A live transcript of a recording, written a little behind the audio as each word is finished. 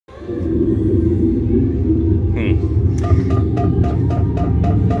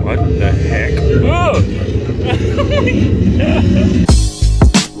What the heck? Oh!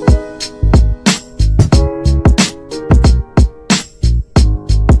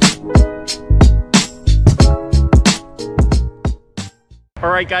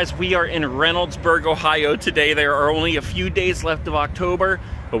 Alright guys, we are in Reynoldsburg, Ohio today. There are only a few days left of October,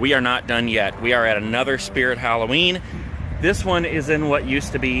 but we are not done yet. We are at another Spirit Halloween. This one is in what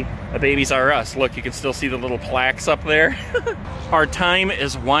used to be a Babies R Us. Look, you can still see the little plaques up there. Our time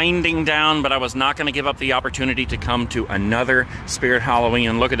is winding down, but I was not going to give up the opportunity to come to another Spirit Halloween.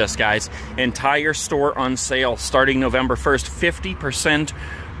 And look at this, guys. Entire store on sale starting November 1st, 50%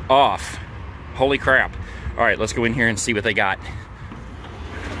 off. Holy crap. All right, let's go in here and see what they got.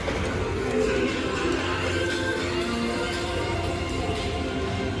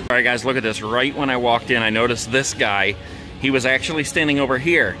 All right, guys, look at this. Right when I walked in, I noticed this guy. He was actually standing over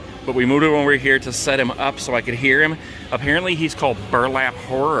here, but we moved him over here to set him up so I could hear him. Apparently, he's called Burlap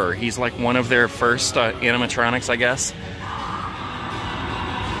Horror. He's like one of their first animatronics, I guess.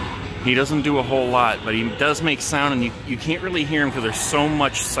 He doesn't do a whole lot, but he does make sound, and you can't really hear him because there's so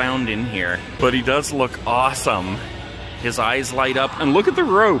much sound in here. But he does look awesome. His eyes light up, and look at the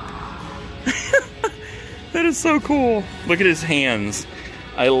rope. That is so cool. Look at his hands.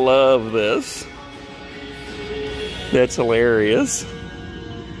 I love this. That's hilarious.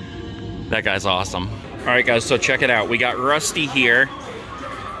 That guy's awesome. All right, guys, so check it out. We got Rusty here,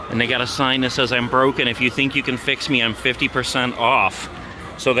 and they got a sign that says, "I'm broken. If you think you can fix me, I'm 50% off."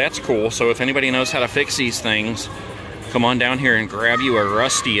 So that's cool. So if anybody knows how to fix these things, come on down here and grab you a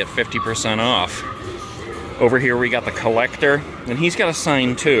Rusty at 50% off. Over here, we got the Collector, and he's got a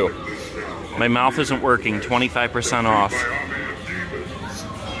sign, too. My mouth isn't working, 25% off.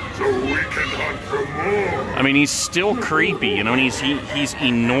 I mean, he's still creepy, you know, and he's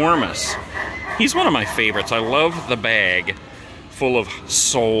enormous. He's one of my favorites. I love the bag full of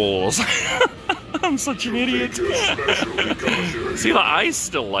souls. I'm such an idiot. See, the eyes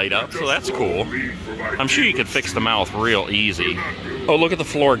still light up, so that's cool. I'm sure you could fix the mouth real easy. Oh, look at the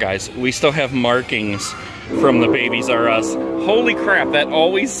floor, guys. We still have markings from the Babies R Us. Holy crap, that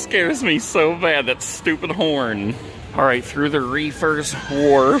always scares me so bad, that stupid horn. All right, through the Reaper's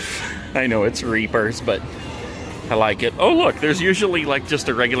Wharf. I know it's Reapers, but I like it. Oh, look, there's usually like just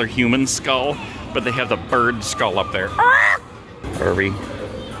a regular human skull, but they have the bird skull up there. Harvey.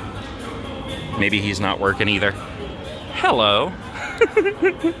 Maybe he's not working either. Hello.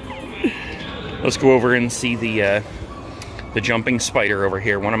 Let's go over and see the jumping spider over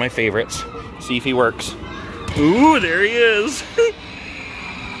here, one of my favorites. See if he works. Ooh, there he is.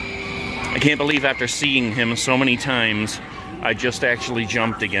 I can't believe after seeing him so many times, I just actually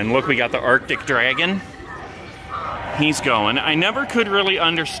jumped again. Look, we got the Arctic Dragon. He's going. I never could really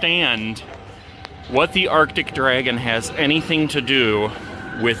understand what the Arctic Dragon has anything to do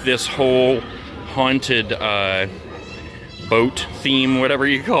with this whole haunted boat theme, whatever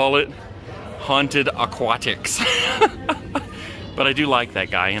you call it. Haunted aquatics. But I do like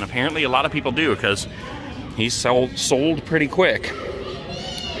that guy, and apparently a lot of people do, because he's sold pretty quick.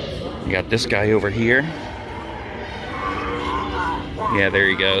 We got this guy over here. Yeah, there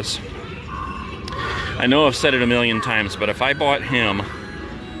he goes. I know I've said it a million times, but if I bought him,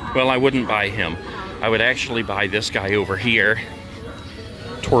 well, I wouldn't buy him. I would actually buy this guy over here.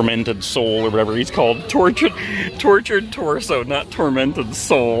 Tormented Soul, or whatever he's called. Tortured Torso, not Tormented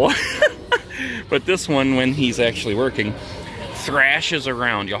Soul. But this one, when he's actually working, thrashes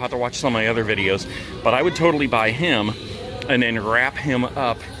around. You'll have to watch some of my other videos. But I would totally buy him and then wrap him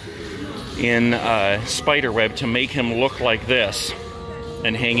up in spider web to make him look like this,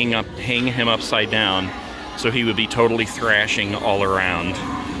 and hang him upside down, so he would be totally thrashing all around.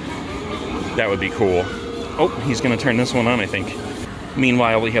 That would be cool. Oh, he's gonna turn this one on, I think.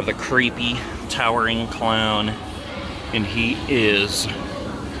 Meanwhile, we have the creepy towering clown, and he is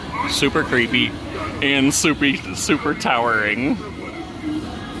super creepy and super towering.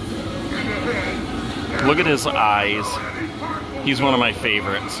 Look at his eyes. He's one of my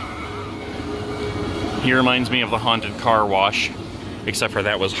favorites. He reminds me of the haunted car wash, except for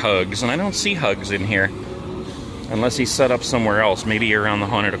that was Hugs, and I don't see Hugs in here. Unless he's set up somewhere else, maybe around the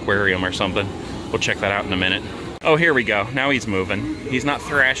haunted aquarium or something. We'll check that out in a minute. Oh, here we go. Now he's moving. He's not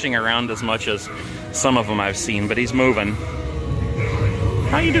thrashing around as much as some of them I've seen, but he's moving.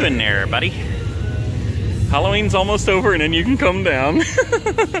 How you doing there, buddy? Halloween's almost over, and then you can come down.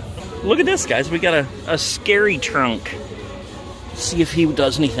 Look at this, guys. We got a scary trunk. See if he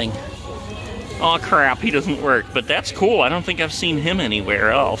does anything. Oh crap, he doesn't work, but that's cool. I don't think I've seen him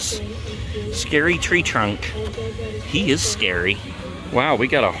anywhere else. Scary tree trunk. He is scary. Wow, we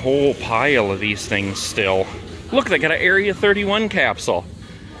got a whole pile of these things still. Look, they got an Area 31 capsule.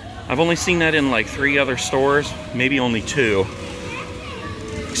 I've only seen that in like 3 other stores, maybe only 2.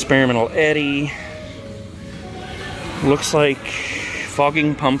 Experimental Eddie. Looks like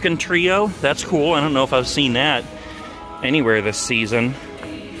Fogging Pumpkin Trio. That's cool. I don't know if I've seen that anywhere this season.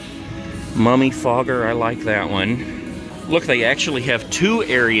 Mummy Fogger, I like that one. Look, they actually have 2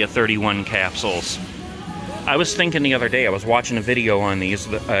 Area 31 capsules. I was thinking the other day, I was watching a video on these,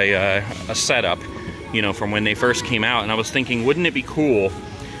 a setup, you know, from when they first came out, and I was thinking, wouldn't it be cool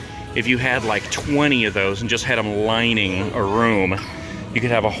if you had like 20 of those and just had them lining a room? You could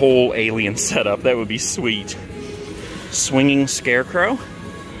have a whole alien setup. That would be sweet. Swinging Scarecrow.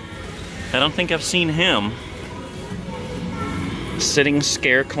 I don't think I've seen him. Sitting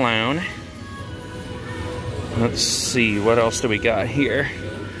Scare Clown. Let's see, what else do we got here?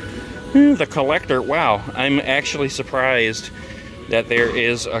 The Collector. Wow, I'm actually surprised that there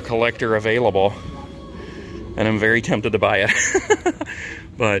is a Collector available. And I'm very tempted to buy it.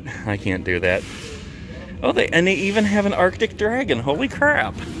 But I can't do that. Oh, they even have an Arctic Dragon. Holy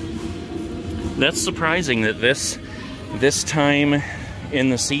crap. That's surprising that this time in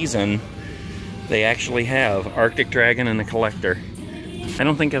the season they actually have Arctic Dragon and a Collector. I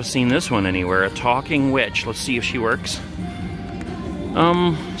don't think I've seen this one anywhere. A Talking Witch. Let's see if she works.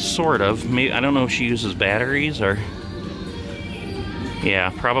 Sort of. Maybe, I don't know if she uses batteries or...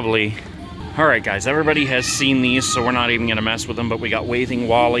 Yeah, probably. Alright guys, everybody has seen these, so we're not even going to mess with them, but we got Waving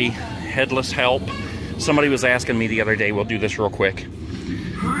Wally, Headless Help. Somebody was asking me the other day, we'll do this real quick.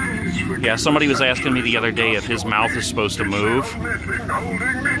 Yeah, somebody was asking me the other day if his mouth is supposed to move.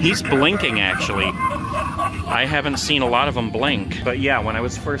 He's blinking, actually. I haven't seen a lot of them blink. But yeah, when I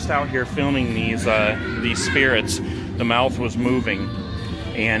was first out here filming these spirits, the mouth was moving.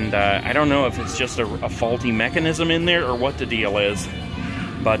 And I don't know if it's just a faulty mechanism in there or what the deal is.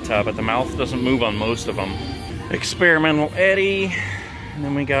 But the mouth doesn't move on most of them. Experimental Eddie. And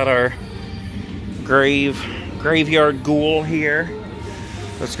then we got our graveyard ghoul here.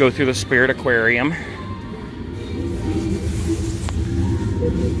 Let's go through the Spirit Aquarium.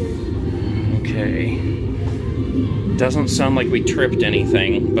 Okay. Doesn't sound like we tripped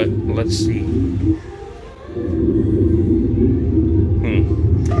anything, but let's see.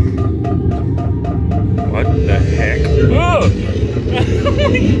 What the heck? Oh!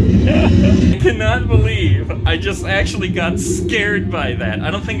 I cannot believe I just actually got scared by that. I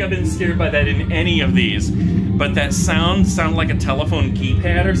don't think I've been scared by that in any of these. But that sounded like a telephone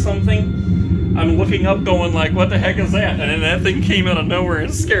keypad or something. I'm looking up going like, what the heck is that? And then that thing came out of nowhere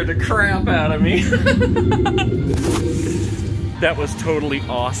and scared the crap out of me. That was totally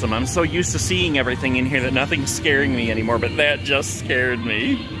awesome. I'm so used to seeing everything in here that nothing's scaring me anymore, but that just scared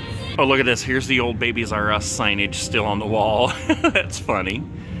me. Oh, look at this. Here's the old Babies R Us signage still on the wall. That's funny.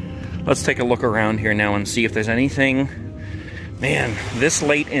 Let's take a look around here now and see if there's anything. Man, this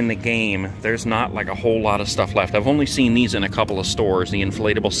late in the game, there's not like a whole lot of stuff left. I've only seen these in a couple of stores. The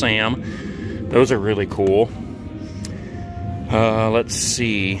Inflatable Sam. Those are really cool. Let's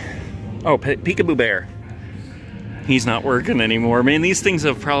see. Oh, Peekaboo Bear. He's not working anymore. Man, these things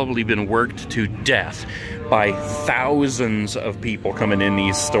have probably been worked to death by thousands of people coming in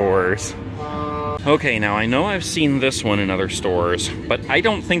these stores. Okay, now I know I've seen this one in other stores, but I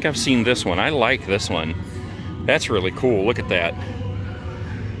don't think I've seen this one. I like this one. That's really cool. Look at that.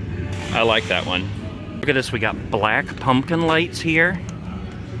 I like that one. Look at this. We got black pumpkin lights here.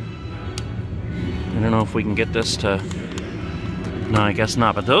 I don't know if we can get this to... No, I guess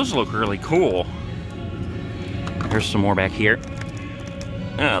not, but those look really cool. There's some more back here.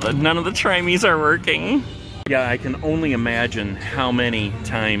 Oh, none of the trimies are working. Yeah, I can only imagine how many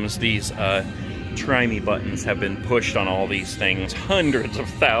times these trimey buttons have been pushed on all these things. Hundreds of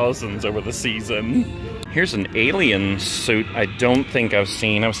thousands over the season. Here's an alien suit I don't think I've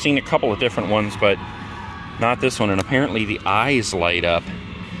seen. I've seen a couple of different ones, but not this one. And apparently the eyes light up.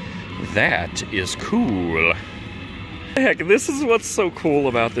 That is cool. Heck, this is what's so cool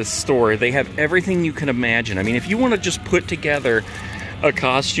about this store. They have everything you can imagine. I mean, if you want to just put together a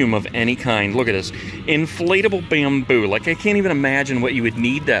costume of any kind, look at this. Inflatable bamboo. Like, I can't even imagine what you would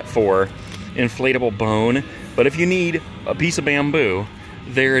need that for. Inflatable bone. But if you need a piece of bamboo,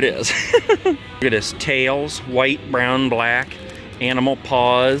 there it is. Look at this. Tails, white, brown, black. Animal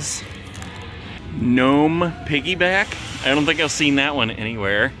paws. Gnome piggyback. I don't think I've seen that one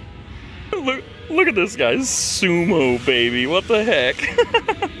anywhere. Look at this, guys. Sumo, baby. What the heck?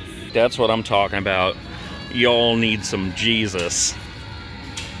 That's what I'm talking about. Y'all need some Jesus.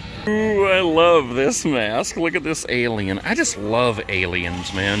 Ooh, I love this mask. Look at this alien. I just love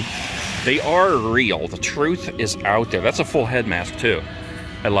aliens, man. They are real. The truth is out there. That's a full head mask, too.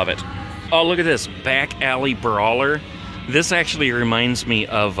 I love it. Oh, look at this. Back Alley Brawler. This actually reminds me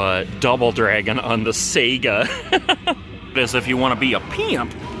of Double Dragon on the Sega. This if you want to be a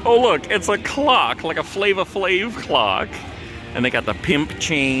pimp. Oh, look. It's a clock, like a Flava Flav clock. And they got the pimp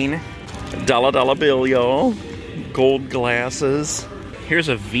chain. Dollar bill, y'all. Gold glasses. Here's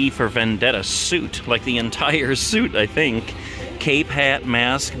a V for Vendetta suit. Like the entire suit, I think. Cape, hat,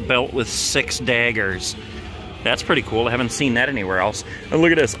 mask, belt with 6 daggers. That's pretty cool. I haven't seen that anywhere else. And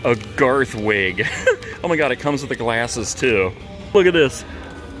look at this, a Garth wig. Oh my god, it comes with the glasses too. Look at this,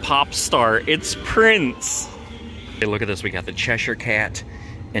 pop star. It's Prince. Hey, look at this. We got the Cheshire Cat,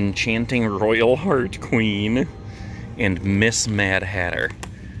 Enchanting Royal Heart Queen, and Miss Mad Hatter.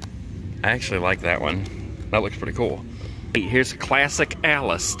 I actually like that one. That looks pretty cool. Hey, here's classic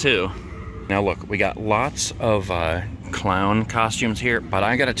Alice too. Now look, we got lots of clown costumes here, but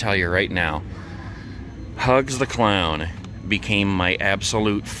I gotta tell you right now, Hugs the Clown became my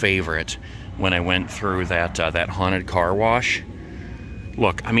absolute favorite when I went through that that haunted car wash.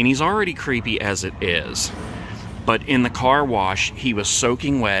 Look, I mean, he's already creepy as it is, but in the car wash, he was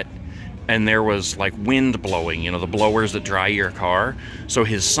soaking wet, and there was like wind blowing, you know, the blowers that dry your car. So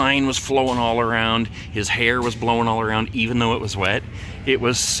his sign was flowing all around, his hair was blowing all around, even though it was wet. It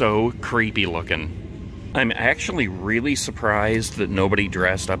was so creepy looking. I'm actually really surprised that nobody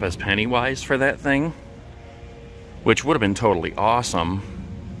dressed up as Pennywise for that thing, which would have been totally awesome.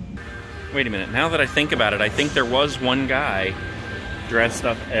 Wait a minute, now that I think about it, I think there was one guy dressed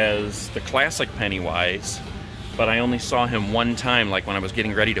up as the classic Pennywise, but I only saw him one time, like when I was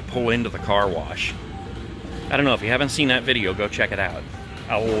getting ready to pull into the car wash. I don't know, if you haven't seen that video, go check it out.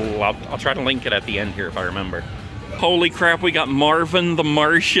 I'll try to link it at the end here if I remember. Holy crap, we got Marvin the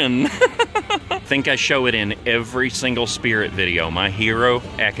Martian. I think I show it in every single Spirit video. My Hero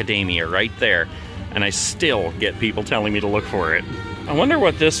Academia, right there. And I still get people telling me to look for it. I wonder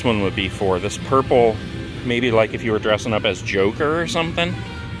what this one would be for. This purple, maybe like if you were dressing up as Joker or something.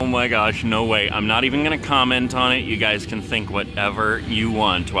 Oh my gosh, no way. I'm not even gonna comment on it. You guys can think whatever you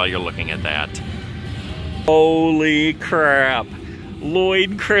want while you're looking at that. Holy crap.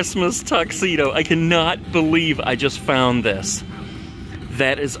 Lloyd Christmas tuxedo. I cannot believe I just found this.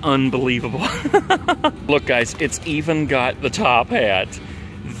 That is unbelievable. Look guys, it's even got the top hat.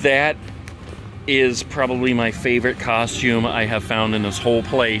 That is probably my favorite costume I have found in this whole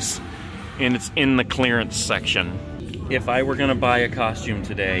place, and it's in the clearance section. If I were gonna buy a costume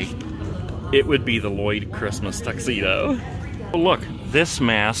today, it would be the Lloyd Christmas tuxedo. Oh, look, this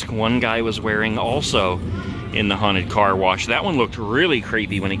mask one guy was wearing also in the haunted car wash. That one looked really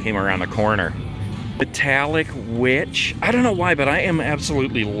creepy when he came around the corner. Metallic witch. I don't know why, but I am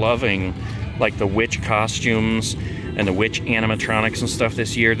absolutely loving like the witch costumes and the witch animatronics and stuff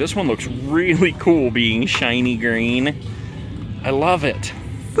this year. This one looks really cool being shiny green. I love it.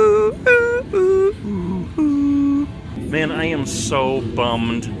 Man, I am so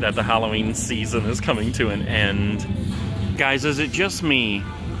bummed that the Halloween season is coming to an end. Guys, is it just me,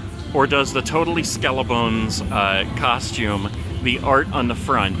 or does the Totally Skellebones costume, the art on the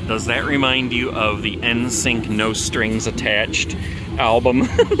front, does that remind you of the NSYNC No Strings Attached album?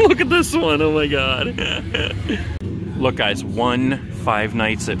 Look at this one, oh my god. Look guys, one Five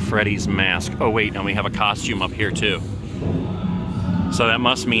Nights at Freddy's mask. Oh wait, and we have a costume up here too. So that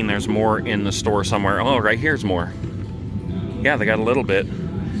must mean there's more in the store somewhere. Oh, right here's more. Yeah, they got a little bit.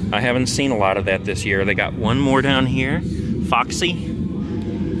 I haven't seen a lot of that this year. They got one more down here. Foxy.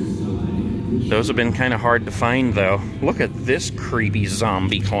 Those have been kind of hard to find though. Look at this creepy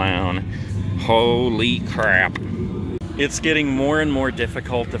zombie clown. Holy crap. It's getting more and more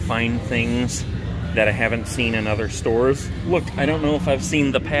difficult to find things that I haven't seen in other stores. Look, I don't know if I've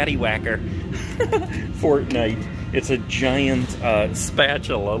seen the Patty Whacker Fortnite. It's a giant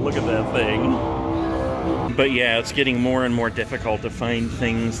spatula. Look at that thing. But yeah, it's getting more and more difficult to find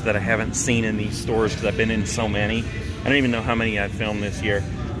things that I haven't seen in these stores because I've been in so many. I don't even know how many I've filmed this year.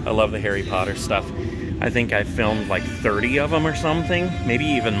 I love the Harry Potter stuff. I think I filmed like 30 of them or something, maybe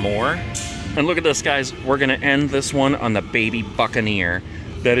even more. And look at this, guys. We're gonna end this one on the Baby Buccaneer.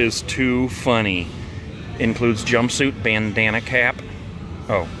 That is too funny. Includes jumpsuit, bandana cap.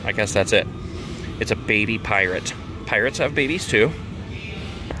 Oh, I guess that's it. It's a baby pirate. Pirates have babies too.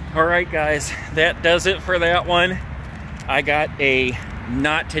 Alright guys, that does it for that one. I got a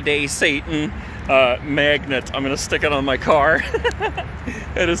Not Today Satan magnet. I'm gonna stick it on my car.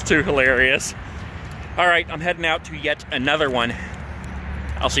 It is too hilarious. Alright, I'm heading out to yet another one.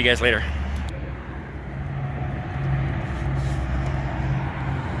 I'll see you guys later.